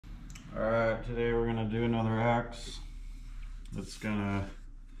Alright, today we're gonna do another axe. It's gonna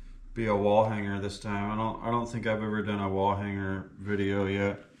be a wall hanger this time. I don't think I've ever done a wall hanger video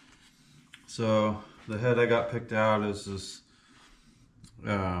yet. So the head I got picked out is this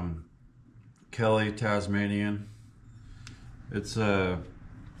Canadian Tasmanian. It's a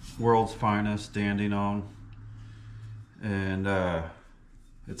world's finest dandenong, and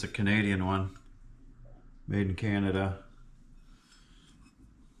it's a Canadian one, made in Canada.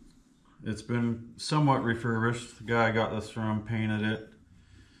 It's been somewhat refurbished. The guy I got this from painted it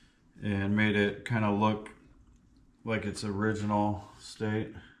and made it kind of look like its original state.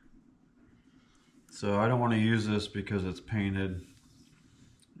 So I don't want to use this because it's painted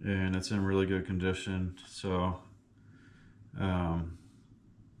and it's in really good condition. So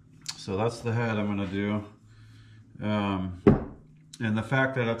that's the head I'm going to do. And the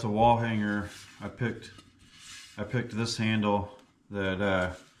fact that it's a wall hanger, I picked this handle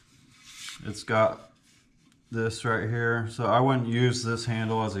that it's got this right here. So I wouldn't use this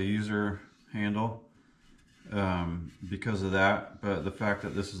handle as a user handle because of that, but the fact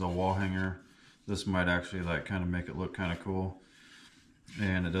that this is a wall hanger, this might actually like kind of make it look kind of cool.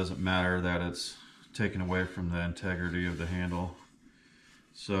 And it doesn't matter that it's taken away from the integrity of the handle.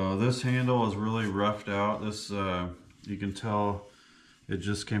 So this handle is really roughed out. This you can tell it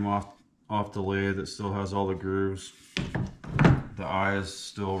just came off the lathe. It still has all the grooves. The eye is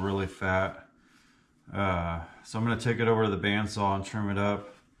still really fat. So I'm going to take it over to the bandsaw and trim it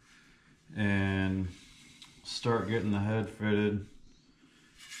up and start getting the head fitted.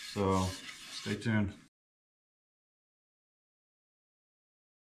 So stay tuned.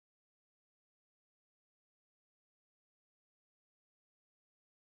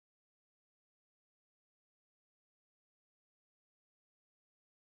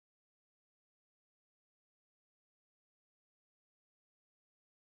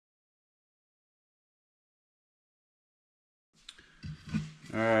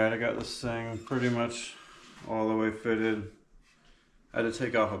 Alright, I got this thing pretty much all the way fitted. I had to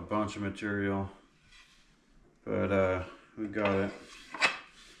take off a bunch of material, but we got it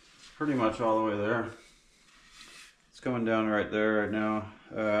pretty much all the way there. It's coming down right there right now.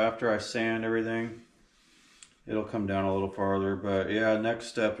 After I sand everything, it'll come down a little farther. But yeah, next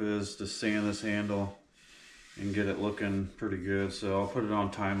step is to sand this handle and get it looking pretty good. So I'll put it on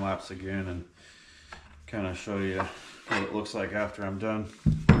time lapse again and kind of show you what it looks like after I'm done.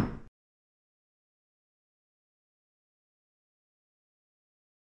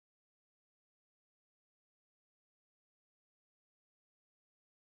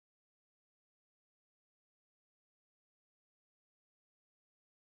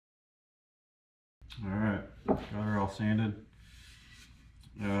 Alright, got her all sanded.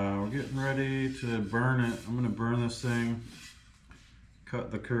 We're getting ready to burn it. I'm going to burn this thing, cut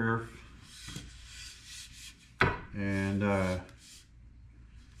the curve, and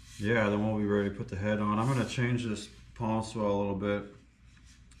yeah, then we'll be ready to put the head on. I'm going to change this palm swell a little bit.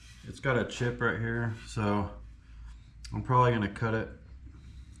 It's got a chip right here, so I'm probably going to cut it,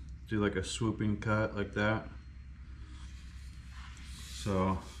 do like a swooping cut like that.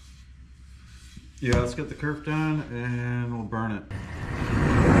 So yeah, let's get the kerf done and we'll burn it.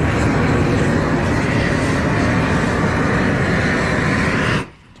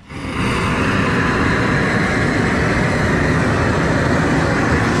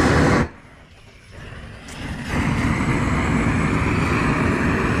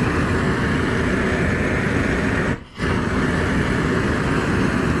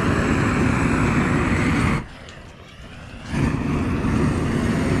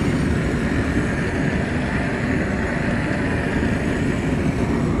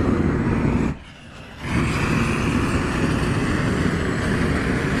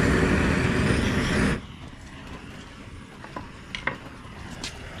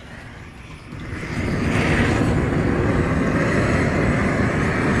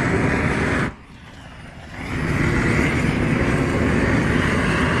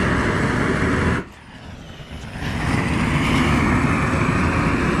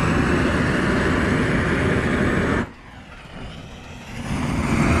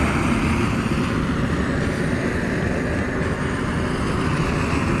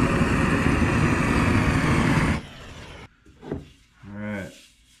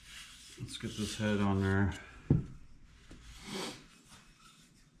 Get this head on there.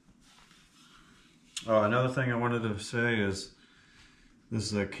 Oh, another thing I wanted to say is this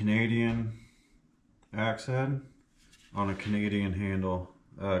is a Canadian axe head on a Canadian handle.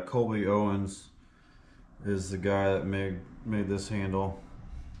 Colby Owens is the guy that made this handle.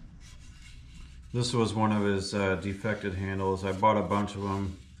 This was one of his defected handles. I bought a bunch of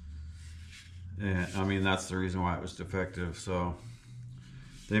them And I mean, that's the reason why it was defective. So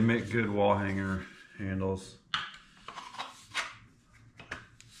they make good wall hanger handles.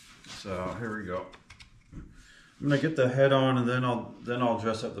 So here we go. I'm gonna get the head on, and then I'll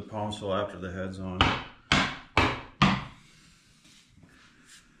dress up the palm swell after the head's on.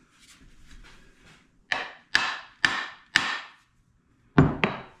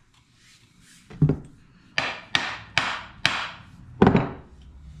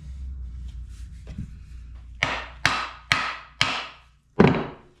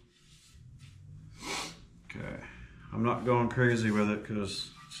 Okay, I'm not going crazy with it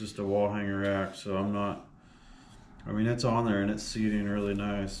because it's just a wall hanger rack, so I'm not. I mean, it's on there and it's seating really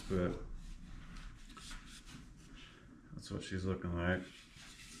nice, but that's what she's looking like.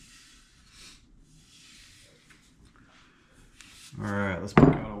 All right, let's pick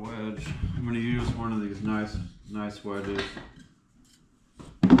out a wedge. I'm going to use one of these nice wedges.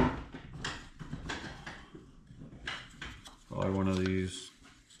 Probably one of these.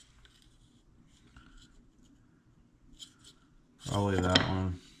 Probably that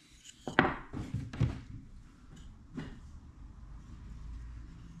one.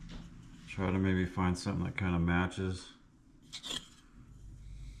 Try to maybe find something that kind of matches.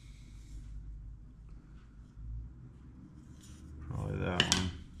 Probably that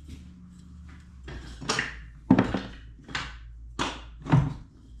one.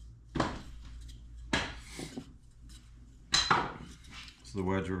 This is the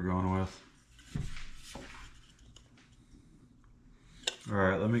wedge we're going with. All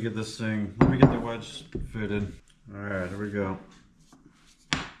right, let me get the wedge fitted. All right, here we go.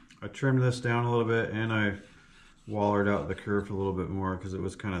 I trimmed this down a little bit, and I wallered out the kerf a little bit more because it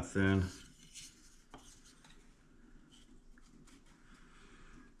was kind of thin.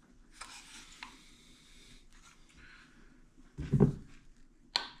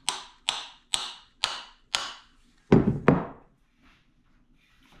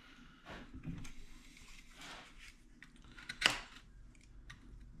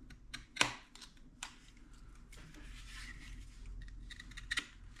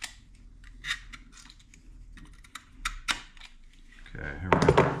 Okay, here we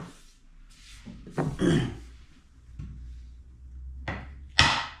go.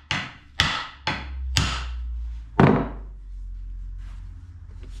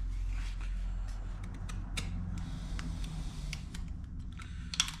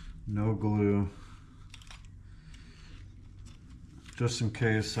 No glue. Just in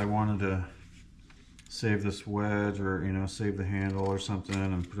case I wanted to save this wedge, or save the handle or something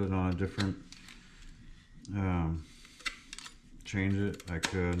and put it on a different change it, I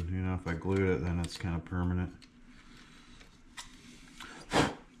could. If I glued it, then it's kind of permanent.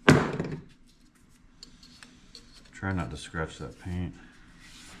 Try not to scratch that paint.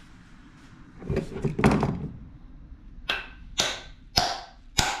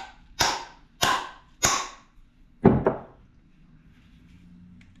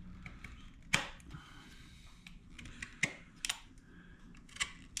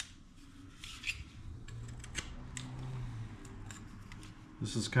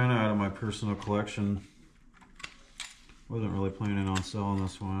 This is kind of out of my personal collection. Wasn't really planning on selling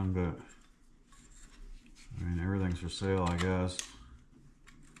this one, but I mean, everything's for sale, I guess.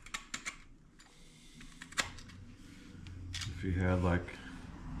 If you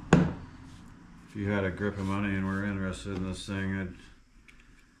had a grip of money and were interested in this thing,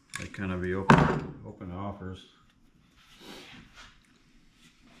 I'd kind of be open to offers.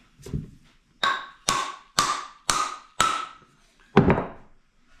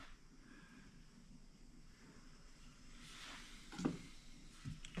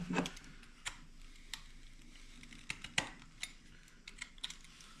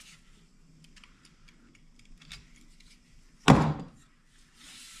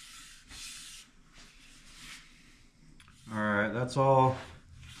 That's all.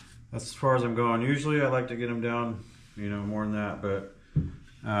 That's as far as I'm going. Usually I like to get them down, more than that, but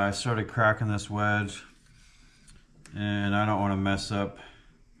I started cracking this wedge, and I don't want to mess up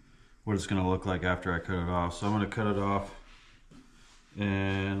what it's going to look like after I cut it off. So I'm going to cut it off,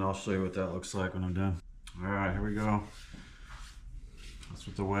 and I'll show you what that looks like when I'm done. All right, here we go. That's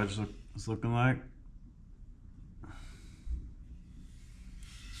what the wedge is looking like.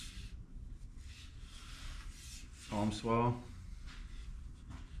 Palm swell.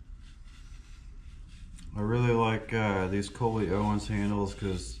 I really like these Coley Owens handles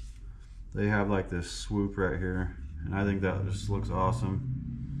because they have like this swoop right here, and I think that just looks awesome.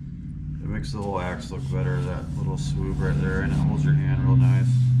 It makes the whole axe look better, that little swoop right there, and it holds your hand real nice.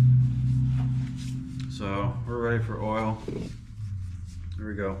 So we're ready for oil. Here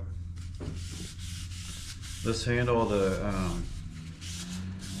we go. This handle, the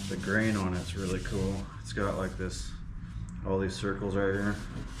grain on it's really cool. It's got like this, all these circles right here.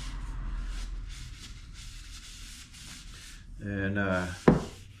 And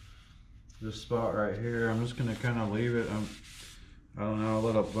this spot right here, I'm just gonna kind of leave it. I don't know,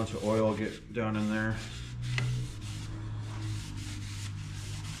 let a bunch of oil get down in there.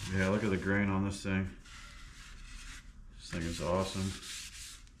 Yeah, look at the grain on this thing. This thing is awesome.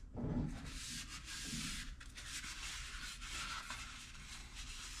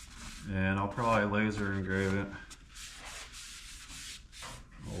 And I'll probably laser engrave it.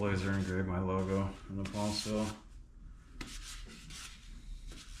 I'll laser engrave my logo on the palm steel.